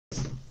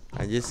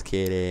just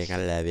kidding. I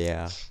love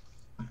you.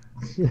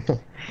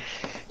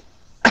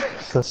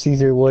 So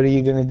Caesar, what are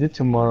you gonna do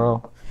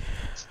tomorrow?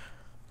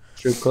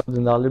 Strip clubs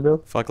and dollar bill?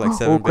 Fuck like Oh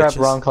 7 crap, bitches.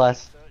 wrong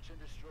class.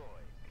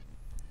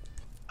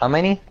 How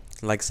many?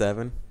 Like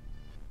 7.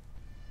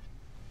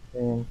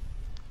 Damn.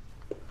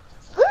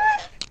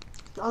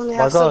 I only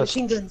have some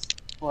machine guns.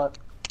 What?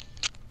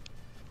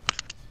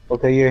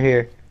 Okay, you're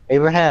here.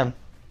 Abraham.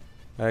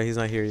 He's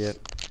not here yet.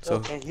 So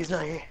Okay, he's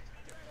not here.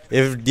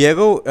 if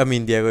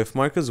if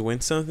Marcus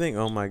wins something,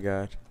 oh my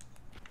god.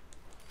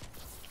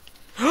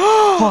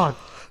 Fuck.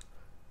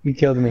 You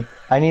killed me.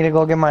 I need to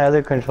go get my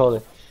other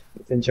controller.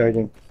 It's in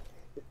charging.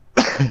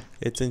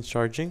 It's in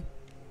charging.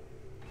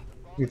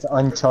 It's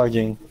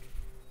uncharging.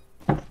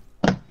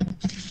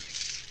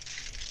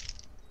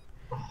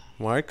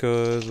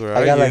 Marcus, where are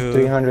I got you? like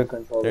 300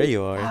 controllers. There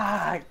you are.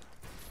 Ah,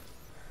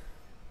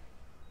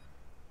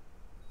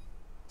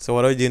 So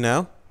what do I do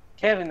now?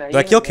 Kevin, Do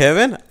I kill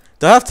Kevin?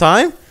 Do I have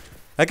time?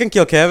 I can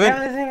kill Kevin.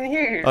 Kevin isn't even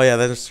here. Oh yeah,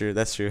 that's true.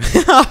 That's true.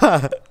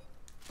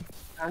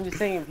 I'm just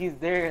saying if he's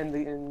there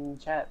in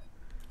chat.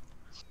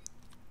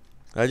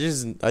 I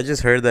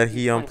just heard that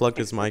he unplugged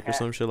his mic or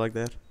some shit like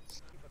that.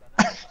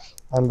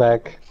 I'm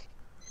back.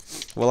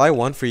 Well, I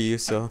won for you,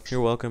 so you're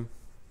welcome.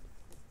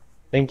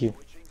 Thank you.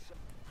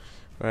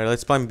 Alright,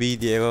 let's plan B,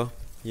 Diego.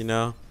 You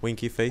know,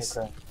 winky face.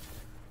 Okay.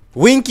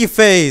 Winky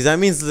face! That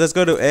means let's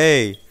go to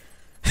A.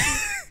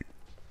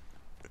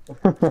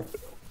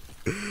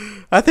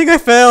 I think I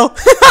fell.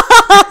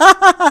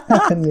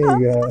 There you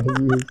go.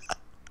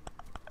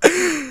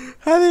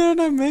 How did I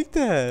not make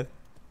that?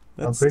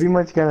 I'm pretty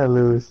much gonna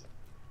lose.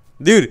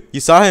 Dude, you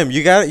saw him.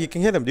 You got it. You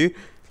can hit him, dude.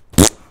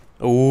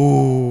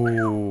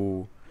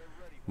 Ooh.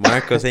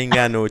 Marcos ain't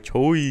got no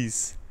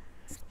choice.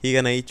 He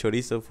gonna eat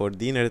chorizo for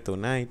dinner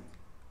tonight.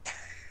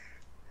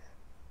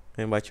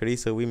 And by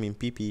chorizo, we mean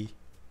pee-pee.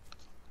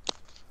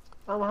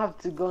 I'm gonna have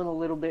to go in a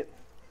little bit.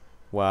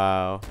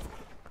 Wow.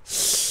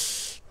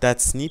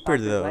 That's sniper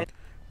though. Right?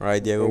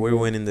 Alright, Diego, we're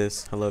winning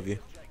this. I love you.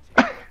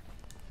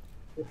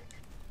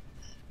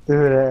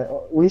 Dude,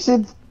 we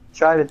should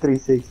try the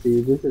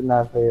 360. This is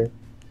not fair.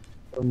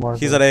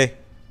 He's at A.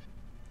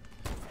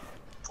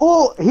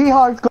 Oh, he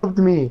hardscoped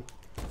me.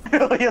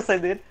 Yes, I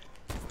did.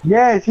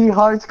 Yes, he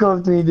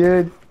hardscoped me,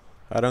 dude.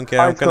 I don't care.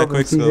 I'm gonna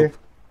quick scope.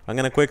 I'm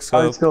gonna quick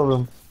scope. Hardscope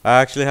him.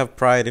 I actually have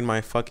pride in my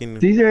fucking.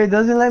 Caesar, it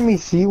doesn't let me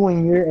see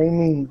when you're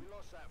aiming.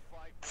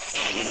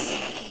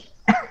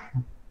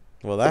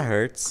 Well, that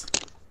hurts.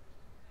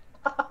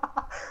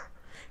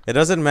 It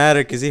doesn't matter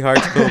because he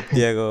hardscoped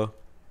Diego.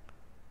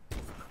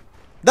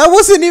 That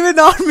wasn't even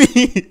on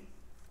me.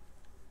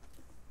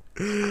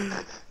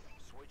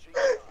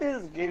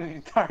 This game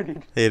is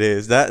retarded. It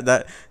is.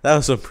 That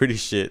was some pretty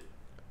shit.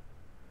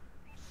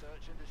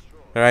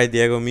 All right,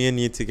 Diego, me and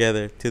you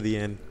together to the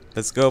end.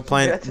 Let's go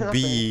plant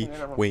B,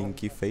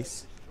 winky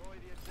face.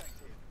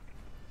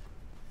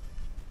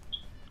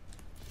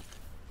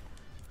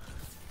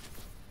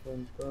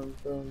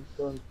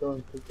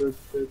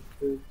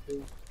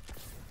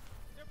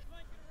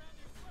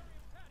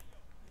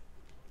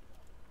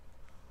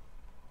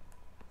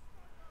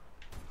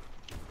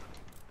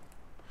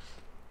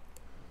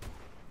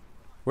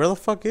 Where the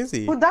fuck is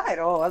he? Who died?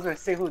 Oh, I was gonna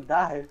say who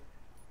died.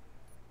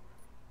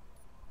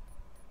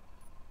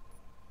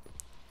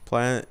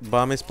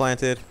 Bomb is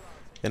planted,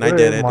 and Where I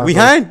did is it. Marco?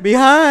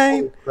 Behind!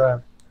 Holy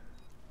crap.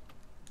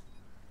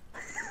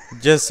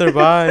 Just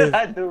survive.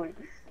 I do it.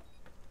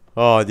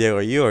 Oh, Diego,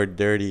 you are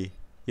dirty.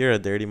 You're a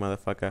dirty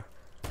motherfucker.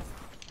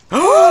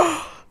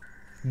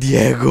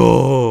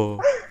 Diego!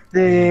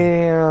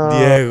 Damn.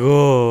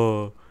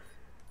 Diego!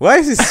 Why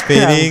is he I'm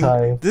spinning?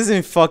 sorry. This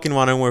isn't fucking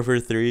Modern Warfare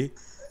 3.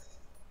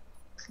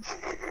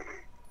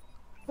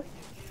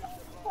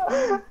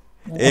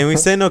 And we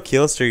say no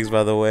kill streaks,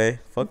 by the way.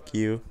 Fuck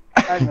you.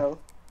 I know,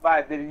 but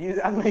I didn't use.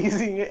 I'm not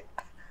using it.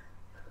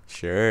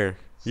 Sure.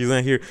 You're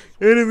gonna hear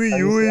enemy I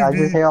UAV.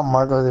 just hate how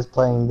Marcos is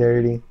playing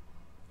dirty.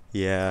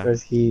 Yeah.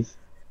 Because he's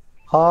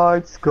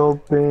hard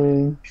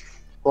scoping,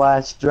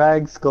 slash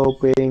drag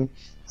scoping,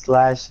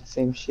 slash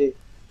same shit.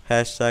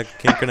 Hashtag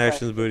King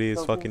Connections booty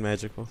is fucking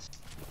magical.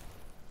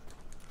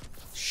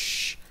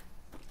 Shh.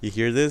 You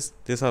hear this?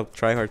 This is how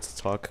tryhards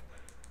talk.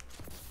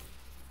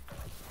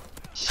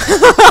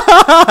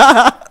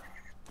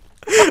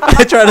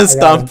 I try to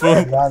stomp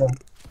I him. got him.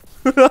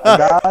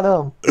 I got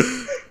him.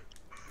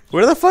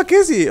 Where the fuck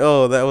is he?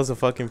 Oh, that was a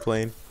fucking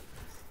plane.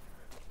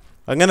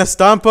 I'm gonna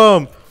stomp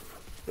him.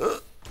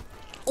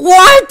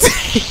 What?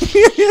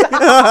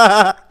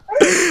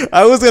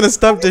 I was gonna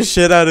stomp the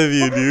shit out of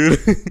you, dude.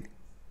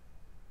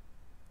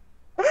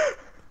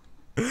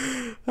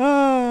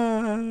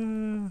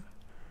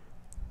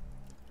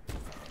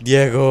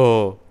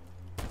 Diego.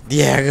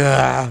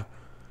 Diego.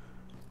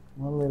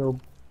 One little.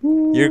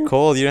 You're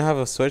cold. You don't have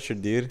a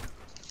sweatshirt, dude.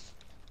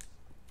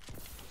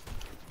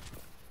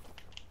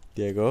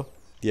 Diego.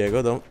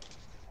 Diego, don't.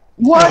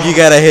 What? You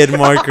got a hit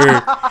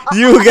marker.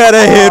 You got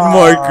a hit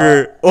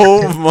marker.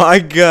 Oh my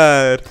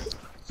god.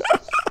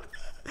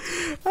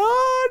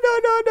 Oh,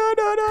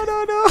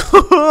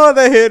 no.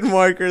 The hit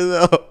marker,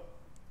 though.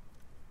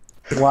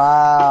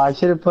 Wow, I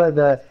should have put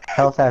the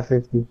health at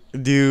 50.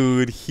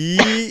 Dude,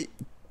 he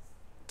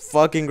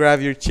fucking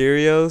grabbed your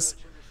Cheerios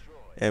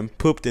and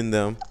pooped in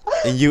them,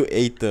 and you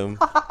ate them.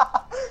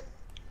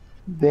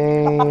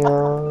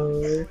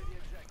 Damn.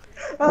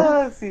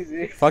 Ah,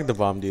 Caesar. Fuck the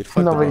bomb, dude.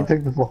 Fuck the Nobody bomb.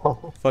 took the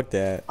ball. Fuck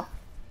that.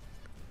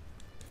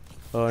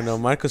 Oh no,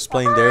 Marco's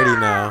playing dirty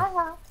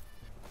now.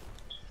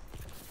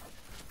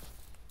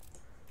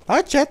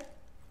 Hi, chat.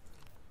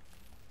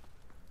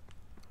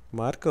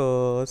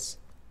 Marcos.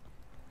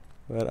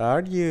 Where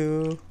are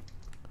you?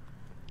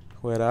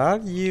 Where are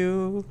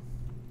you?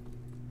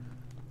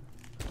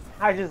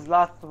 I just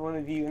lost one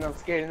of you and I'm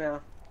scared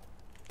now.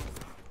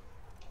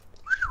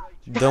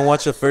 Don't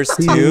watch the first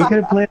See, you two.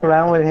 could have played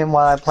around with him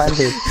while I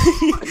planted.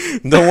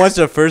 Don't watch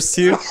the first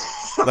two.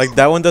 Like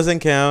that one doesn't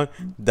count.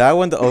 That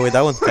one. Oh wait,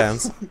 that one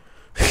counts.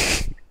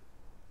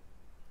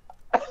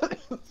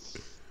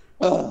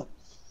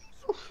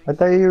 I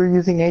thought you were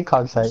using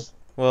ACOG site.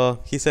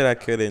 Well, he said I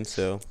couldn't,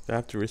 so I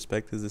have to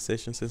respect his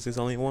decision since he's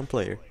only one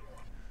player.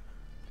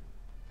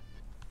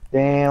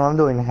 Damn, I'm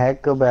doing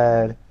hecka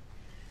bad.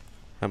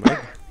 Am I?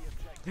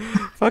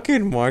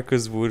 Fucking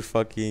Marcus would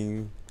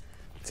fucking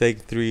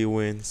take 3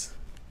 wins.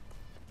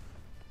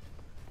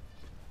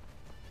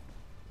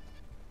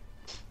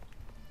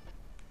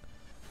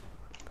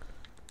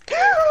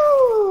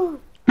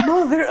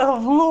 Mother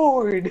of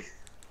Lord!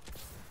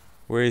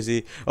 Where is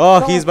he? Oh,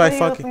 Don't he's by play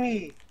with fucking.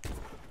 me.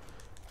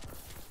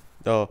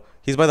 Oh,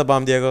 he's by the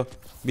bomb, Diego.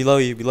 Below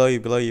you, below you,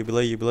 below you, below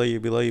you, below you,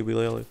 below you,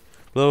 below you.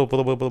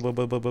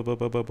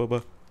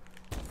 Below.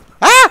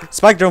 Ah!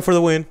 Spike drone for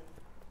the win.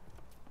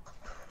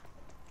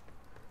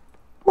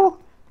 Woo.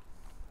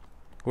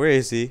 Where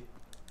is he?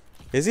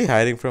 Is he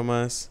hiding from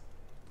us?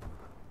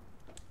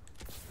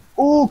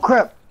 Oh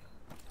crap!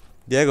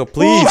 Diego,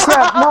 please. Oh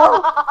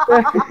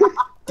crap! No!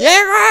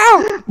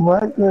 Diego!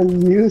 Marco,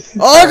 you.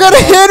 Oh, I got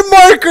a hit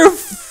marker.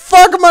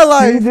 Fuck my You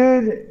life.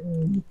 did.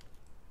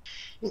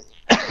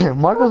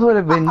 Marcos would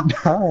have been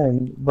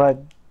done,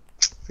 but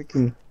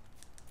freaking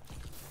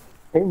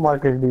hit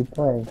markers be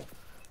playing.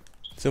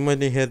 So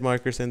many hit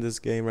markers in this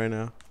game right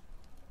now.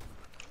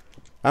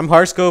 I'm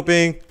hard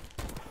scoping.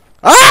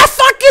 Ah,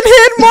 fucking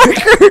hit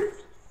marker!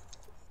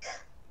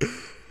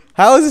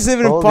 How is this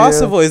even Told you.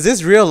 possible? Is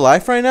this real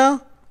life right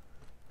now?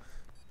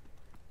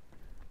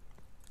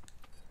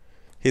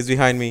 He's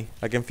behind me.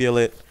 I can feel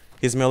it.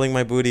 He's smelling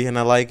my booty and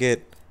I like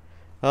it.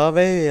 Oh,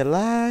 baby, I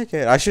like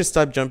it. I should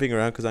stop jumping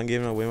around because I'm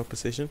giving away my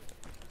position.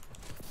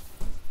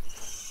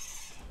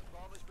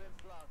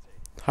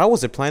 How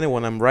was it planted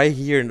when I'm right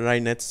here and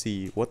right next to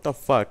you? What the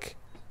fuck?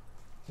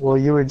 Well,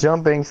 you were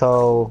jumping,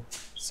 so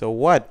So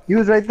what? he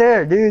was right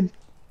there, dude.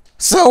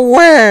 So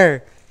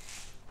where?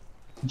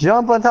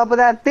 Jump on top of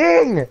that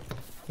thing, and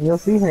you'll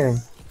see him.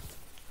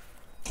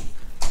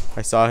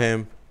 I saw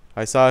him.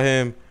 I saw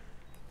him.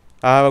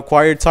 I have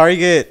acquired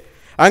target.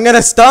 I'm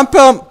gonna stomp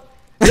him.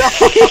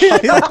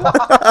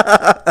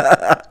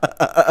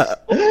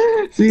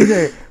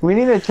 Caesar, we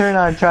need to turn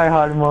our try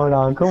hard mode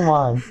on. Come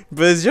on.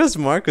 But it's just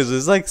Marcus.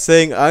 It's like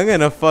saying I'm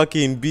gonna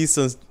fucking be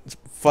some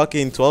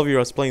fucking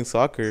 12-year-olds playing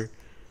soccer.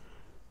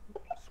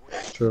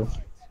 True.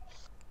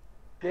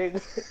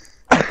 Big.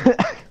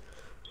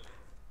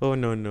 Oh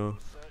no.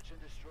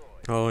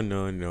 Oh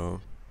no.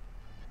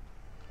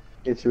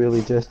 It's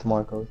really just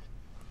Marco.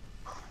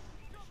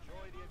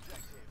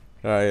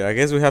 Alright, I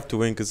guess we have to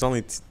win because it's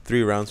only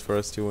 3 rounds for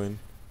us to win.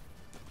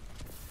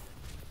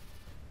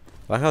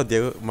 Like how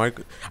Diego,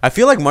 Marco. I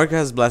feel like Marco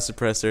has blast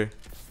suppressor.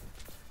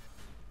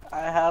 I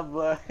have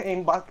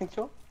aimbot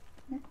control.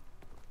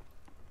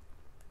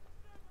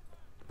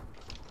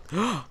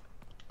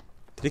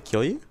 Did it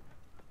kill you?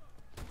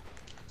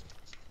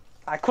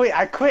 I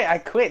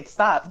quit,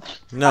 stop.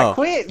 No. I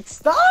quit,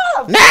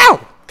 stop!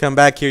 No! Come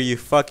back here, you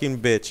fucking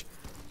bitch.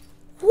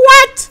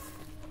 What?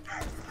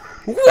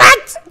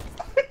 What?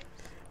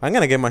 I'm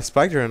gonna get my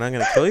spiker and I'm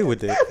gonna kill you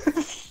with it.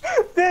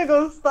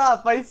 Diego,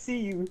 stop, I see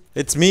you.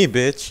 It's me,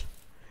 bitch.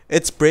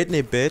 It's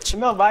Brittany, bitch.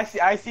 No, but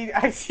I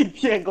see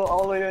Diego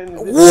all the way in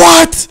the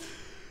What?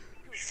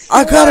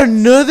 I got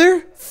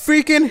another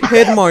freaking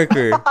hit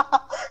marker.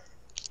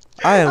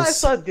 I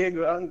saw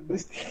Diego on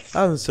this.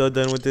 I'm so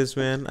done with this,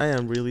 man. I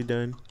am really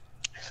done.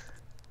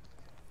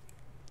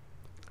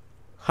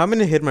 How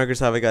many hit markers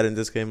have I got in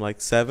this game? Like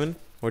 7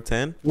 or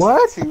 10?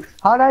 What?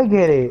 How'd I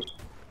get it?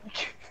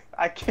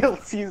 I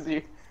killed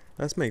Caesar.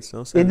 That makes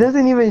no It sense.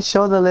 doesn't even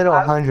show the little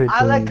 100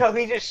 I like thing. how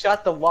he just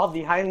shot the wall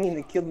behind me and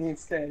it killed me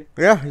instead.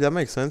 Yeah, that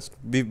makes sense.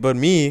 But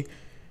me,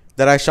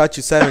 that I shot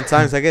you 7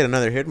 times, I get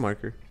another hit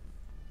marker.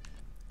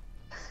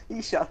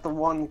 He shot the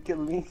wall and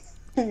killed me.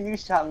 You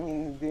shot me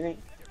and didn't.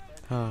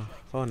 Oh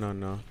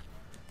no.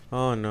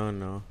 Oh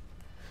no.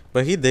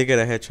 But he did get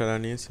a headshot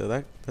on you, so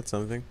that's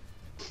something.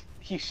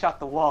 He shot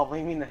the wall. What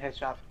do you mean the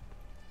headshot?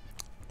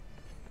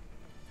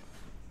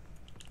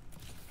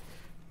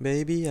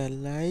 Baby, I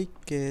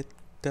like it.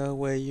 The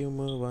way you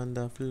move on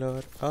the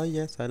floor. Oh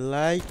yes, I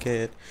like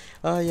it.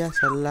 Oh yes,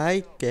 I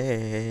like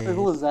Wait, who it.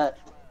 was that?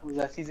 Who was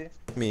that, Caesar?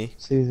 Me.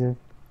 Caesar.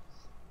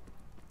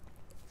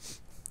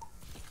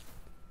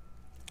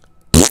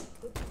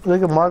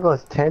 Look at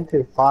Marcos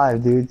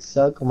 10-5, dude.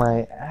 Suck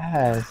my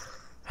ass.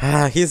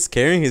 He's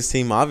carrying his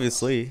team,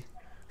 obviously.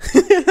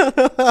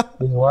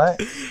 What?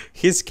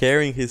 He's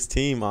carrying his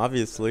team,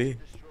 obviously.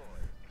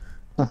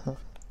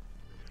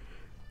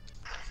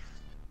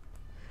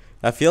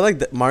 I feel like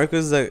that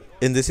Marcos,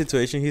 in this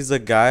situation, he's the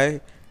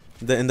guy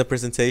that in the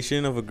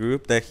presentation of a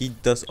group that he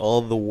does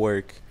all the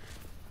work,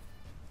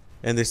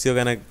 and they're still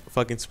gonna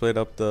fucking split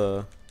up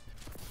the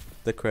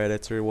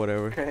credits or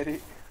whatever.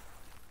 Credit.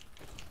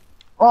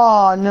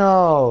 Oh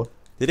no!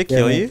 Did it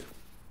kill Yeah, you?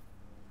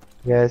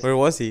 Yes. Where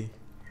was he?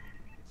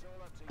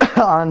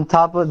 On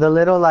top of the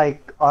little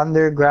like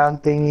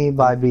underground thingy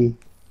by B.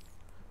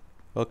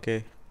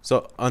 Okay.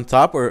 So on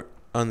top or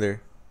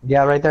under?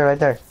 Yeah, right there, right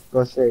there.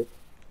 Go straight.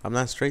 I'm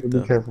not straight Be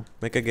though. careful.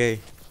 Make a gay.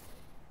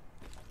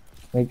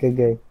 Make it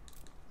gay.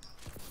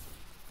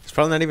 It's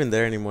probably not even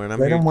there anymore, and I'm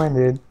Let here. him win,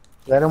 dude.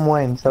 Let him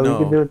win, so No.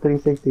 we can do a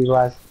 360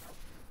 last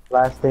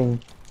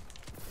thing.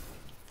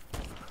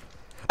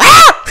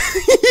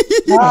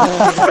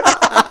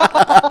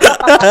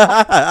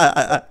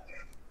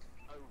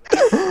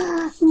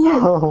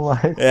 Oh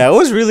my. Yeah, I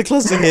was really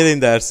close to hitting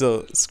that,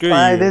 so screw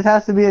Alright, you. this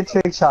has to be a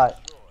trick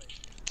shot.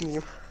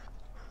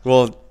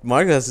 Well,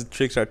 Marcus has to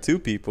trick shot 2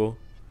 people.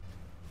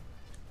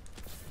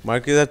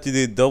 Marcus have to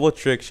do double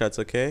trick shots,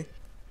 okay?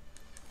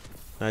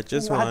 Not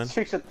just Not one.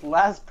 trick shot the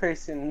last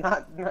person,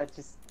 not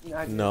just.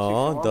 Not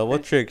No, double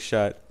trick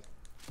shot.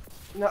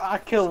 No, I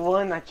killed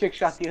one, I trick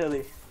shot the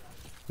other.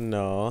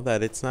 No,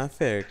 that it's not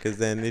fair, because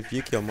then if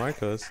you kill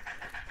Marcos...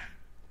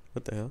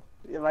 What the hell?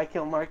 If I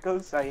kill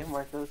Marcos, I am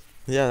Marcos.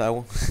 Yeah, I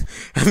won't.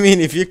 I mean,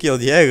 if you kill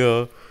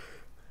Diego,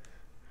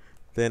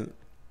 then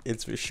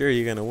it's for sure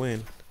you're gonna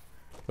win.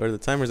 Or the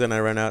timer's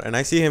gonna run out. And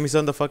I see him, he's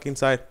on the fucking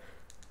side.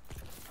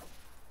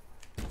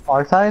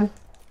 Our side?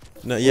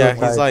 No, yeah,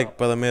 Your he's side. like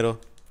by the middle.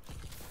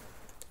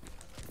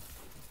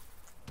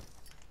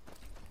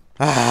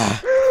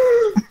 Ah,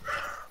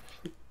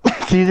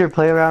 Caesar,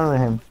 play around with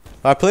him.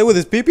 I play with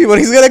his PP, but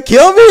he's gonna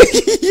kill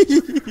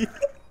me!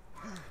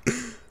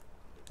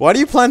 Why do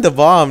you plant the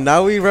bomb?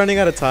 Now we're running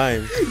out of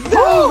time. That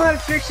was not a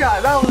trick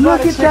shot. That was Look not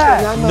a at trick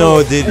that. shot.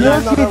 No, did you?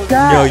 Look at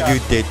that. No, you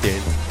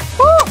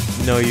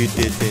didn't. No, you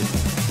didn't.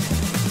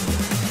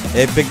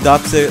 Epic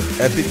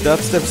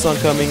dubstep song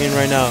coming in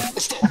right now.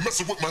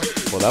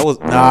 Well, that was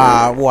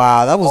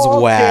wow, that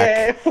was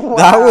whack. Okay,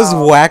 That was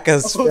wow. whack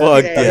as fuck,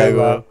 Okay.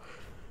 Diego.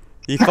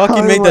 You fucking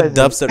No, it made the wasn't.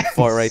 dubstep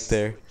fart right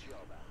there.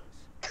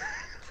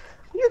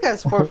 You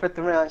guys forfeit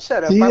the round.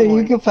 Shut up. I Caesar, you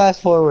won. can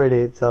fast forward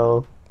it,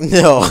 so.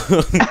 No.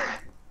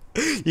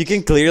 You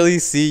can clearly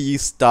see you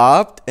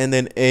stopped and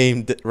then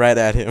aimed right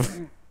at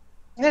him.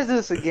 Let's do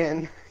this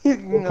again. You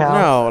know.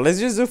 No, let's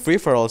just do free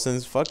for all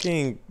since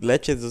fucking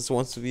Leche just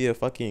wants to be a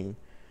fucking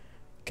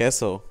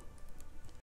queso.